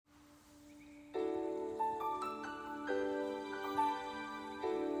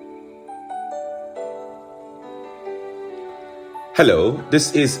Hello,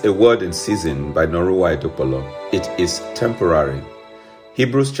 this is A Word in Season by Noruwa Edopolo. It is temporary.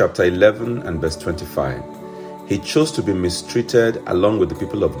 Hebrews chapter 11 and verse 25. He chose to be mistreated along with the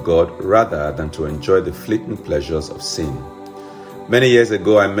people of God rather than to enjoy the fleeting pleasures of sin. Many years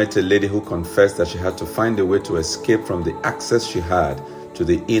ago, I met a lady who confessed that she had to find a way to escape from the access she had to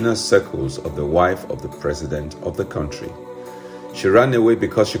the inner circles of the wife of the president of the country. She ran away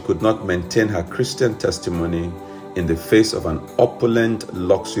because she could not maintain her Christian testimony in the face of an opulent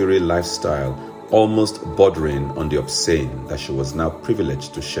luxury lifestyle almost bordering on the obscene that she was now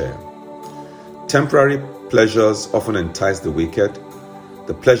privileged to share. Temporary pleasures often entice the wicked.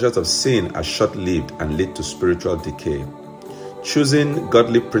 The pleasures of sin are short-lived and lead to spiritual decay. Choosing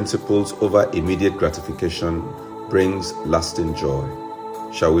godly principles over immediate gratification brings lasting joy.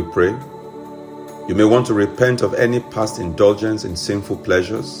 Shall we pray? You may want to repent of any past indulgence in sinful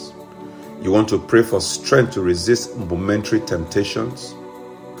pleasures. You want to pray for strength to resist momentary temptations.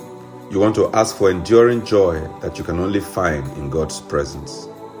 You want to ask for enduring joy that you can only find in God's presence.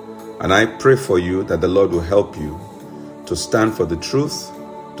 And I pray for you that the Lord will help you to stand for the truth,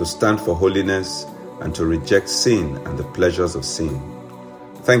 to stand for holiness, and to reject sin and the pleasures of sin.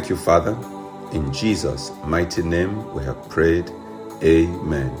 Thank you, Father. In Jesus' mighty name we have prayed.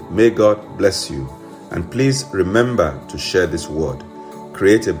 Amen. May God bless you. And please remember to share this word.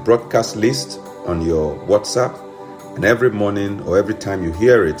 Create a broadcast list on your WhatsApp, and every morning or every time you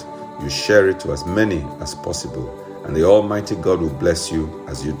hear it, you share it to as many as possible. And the Almighty God will bless you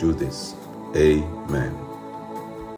as you do this. Amen.